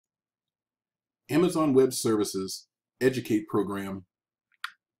Amazon Web Services Educate program.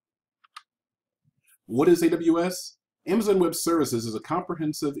 What is AWS? Amazon Web Services is a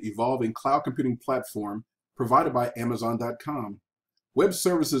comprehensive, evolving cloud computing platform provided by Amazon.com. Web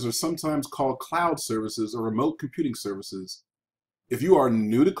services are sometimes called cloud services or remote computing services. If you are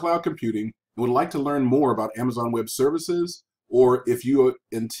new to cloud computing and would like to learn more about Amazon Web Services, or if you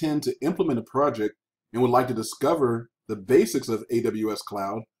intend to implement a project and would like to discover the basics of AWS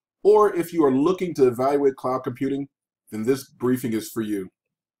Cloud, or if you are looking to evaluate cloud computing, then this briefing is for you.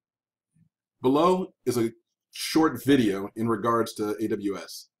 Below is a short video in regards to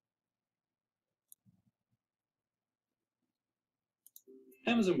AWS.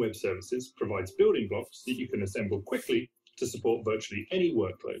 Amazon Web Services provides building blocks that you can assemble quickly to support virtually any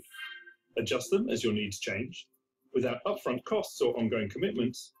workload. Adjust them as your needs change, without upfront costs or ongoing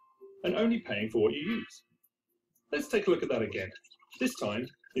commitments, and only paying for what you use. Let's take a look at that again, this time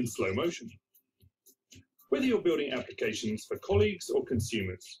in slow motion. Whether you're building applications for colleagues or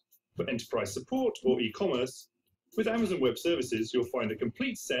consumers, for enterprise support or e-commerce, with Amazon Web Services, you'll find a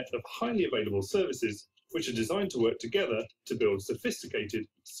complete set of highly available services which are designed to work together to build sophisticated,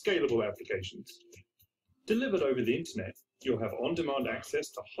 scalable applications. Delivered over the internet, you'll have on-demand access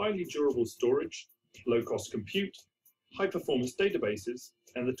to highly durable storage, low-cost compute, high-performance databases,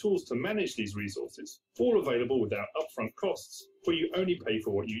 and the tools to manage these resources, all available without upfront costs, where you only pay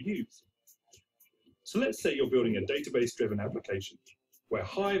for what you use. So let's say you're building a database-driven application, where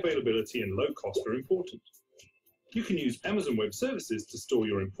high availability and low cost are important. You can use Amazon Web Services to store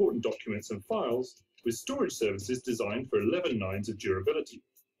your important documents and files with storage services designed for 11 nines of durability,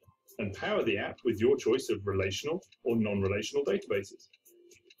 and power the app with your choice of relational or non-relational databases.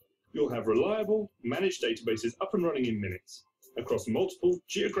 You'll have reliable, managed databases up and running in minutes across multiple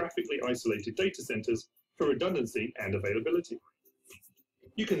geographically isolated data centers for redundancy and availability.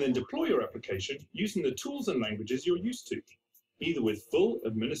 You can then deploy your application using the tools and languages you're used to, either with full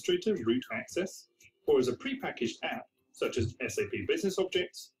administrator root access or as a prepackaged app such as SAP Business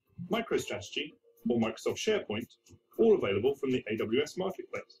Objects, MicroStrategy, or Microsoft SharePoint, all available from the AWS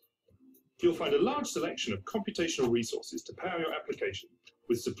Marketplace. You'll find a large selection of computational resources to power your application,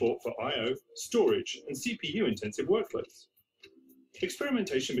 with support for I/O, storage, and CPU-intensive workloads.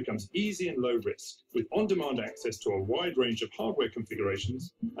 Experimentation becomes easy and low risk, with on-demand access to a wide range of hardware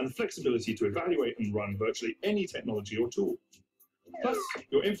configurations and the flexibility to evaluate and run virtually any technology or tool. Plus,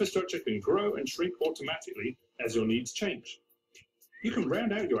 your infrastructure can grow and shrink automatically as your needs change. You can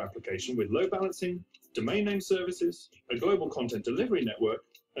round out your application with load balancing, domain name services, a global content delivery network,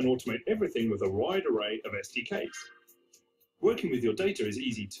 and automate everything with a wide array of SDKs. Working with your data is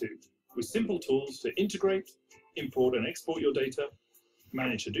easy too, with simple tools to integrate, import and export your data,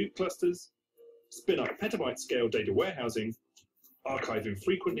 manage Hadoop clusters, spin up petabyte-scale data warehousing, archive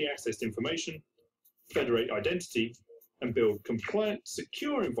infrequently accessed information, federate identity, and build compliant,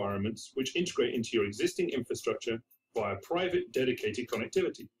 secure environments which integrate into your existing infrastructure via private, dedicated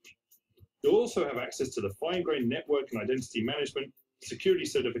connectivity. You'll also have access to the fine-grained network and identity management, security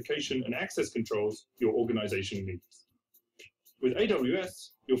certification, and access controls your organization needs. With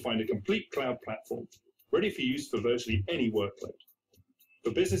AWS, you'll find a complete cloud platform, ready for use for virtually any workload.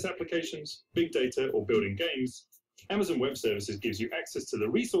 For business applications, big data, or building games, Amazon Web Services gives you access to the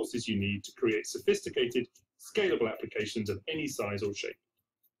resources you need to create sophisticated, scalable applications of any size or shape.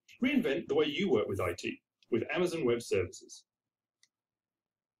 Reinvent the way you work with IT with Amazon Web Services.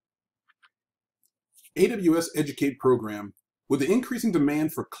 AWS Educate program. With the increasing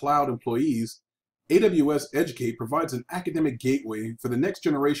demand for cloud employees, AWS Educate provides an academic gateway for the next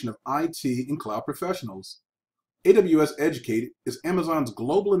generation of IT and cloud professionals. AWS Educate is Amazon's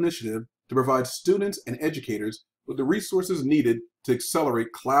global initiative to provide students and educators with the resources needed to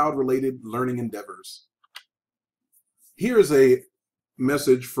accelerate cloud-related learning endeavors. Here is a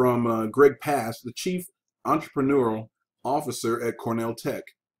message from Greg Pass, the Chief Entrepreneurial Officer at Cornell Tech.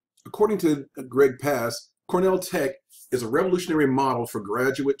 According to Greg Pass, Cornell Tech is a revolutionary model for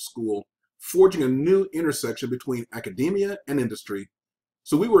graduate school, forging a new intersection between academia and industry.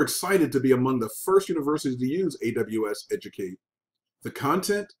 So we were excited to be among the first universities to use AWS Educate. The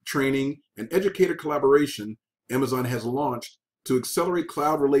content, training, and educator collaboration Amazon has launched to accelerate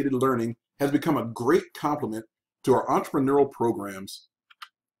cloud-related learning has become a great complement to our entrepreneurial programs.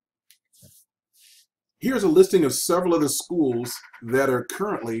 Here's a listing of several of the schools that are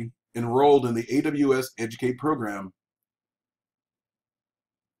currently enrolled in the AWS Educate program.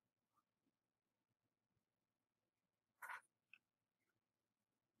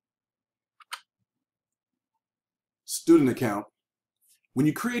 Student account. When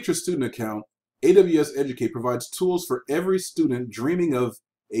you create your student account, AWS Educate provides tools for every student dreaming of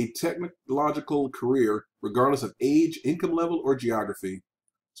a technological career regardless of age, income level, or geography.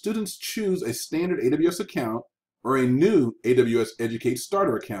 Students choose a standard AWS account or a new AWS Educate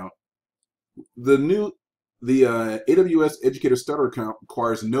Starter account. The AWS Educator Starter account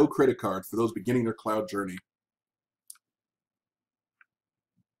requires no credit card for those beginning their cloud journey.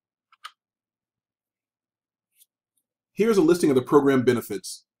 Here's a listing of the program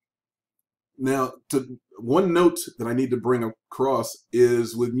benefits. Now, one note that I need to bring across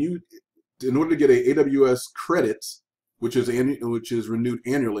is in order to get a AWS credits, which is renewed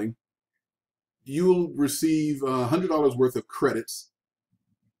annually, you'll receive $100 worth of credits,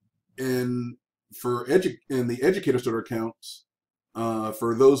 and the Educator Starter accounts,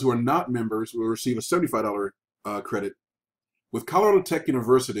 for those who are not members, will receive a $75 credit. With Colorado Tech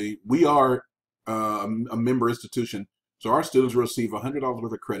University, we are a member institution, so our students will receive $100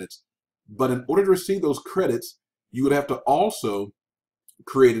 worth of credits. But in order to receive those credits, you would have to also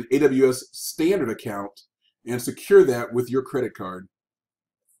create an AWS standard account and secure that with your credit card.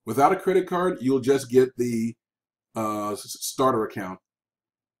 Without a credit card, you'll just get the starter account.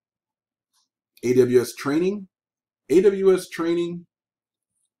 AWS training,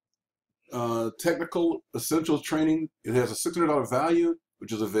 technical essentials training. It has a $600 value,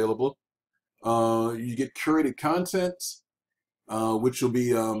 which is available. You get curated content, which will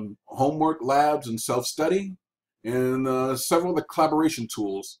be homework, labs, and self-study, and several of the collaboration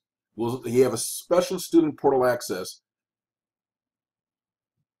tools. You have a special student portal access.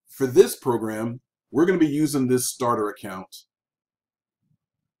 For this program, we're going to be using this starter account.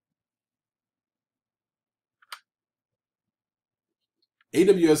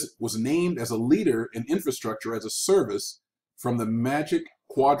 AWS was named as a leader in infrastructure as a service from the Magic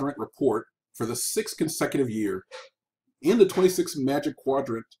Quadrant report for the 6th consecutive year. In the 26th Magic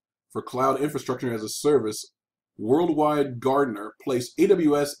Quadrant for Cloud Infrastructure as a Service, Worldwide Gartner placed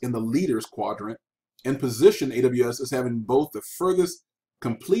AWS in the Leaders Quadrant and positioned AWS as having both the furthest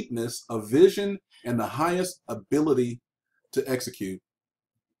completeness of vision and the highest ability to execute.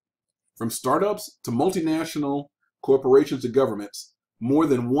 From startups to multinational corporations to governments, more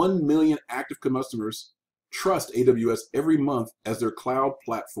than 1 million active customers trust AWS every month as their cloud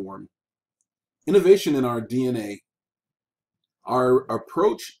platform. Innovation in our DNA. Our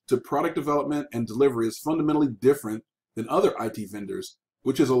approach to product development and delivery is fundamentally different than other IT vendors,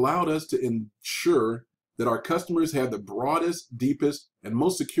 which has allowed us to ensure that our customers have the broadest, deepest, and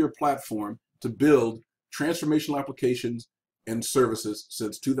most secure platform to build transformational applications and services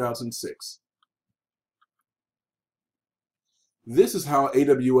since 2006. This is how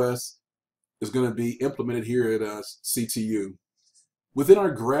AWS is going to be implemented here at CTU. Within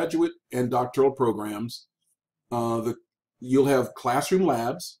our graduate and doctoral programs, you'll have classroom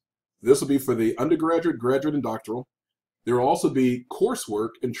labs. This will be for the undergraduate, graduate, and doctoral. There will also be coursework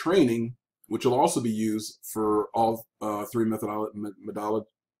and training, which will also be used for all three modalities.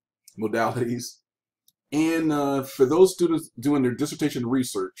 And for those students doing their dissertation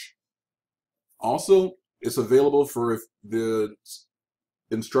research, also it's available for if the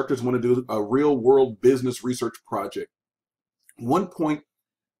instructors want to do a real-world business research project. One point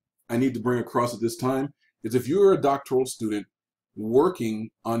I need to bring across at this time is if you're a doctoral student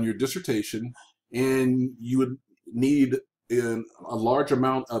working on your dissertation and you would need a large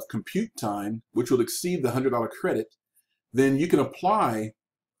amount of compute time, which will exceed the $100 credit, then you can apply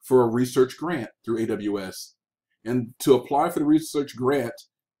for a research grant through AWS. And to apply for the research grant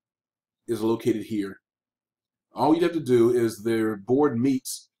is located here. All you'd have to do is their board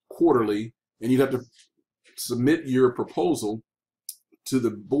meets quarterly, and you'd have to submit your proposal to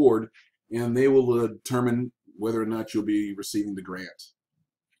the board, and they will determine whether or not you'll be receiving the grant.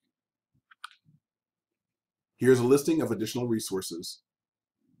 Here's a listing of additional resources.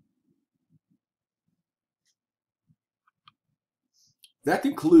 That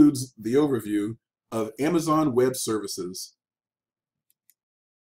concludes the overview of Amazon Web Services.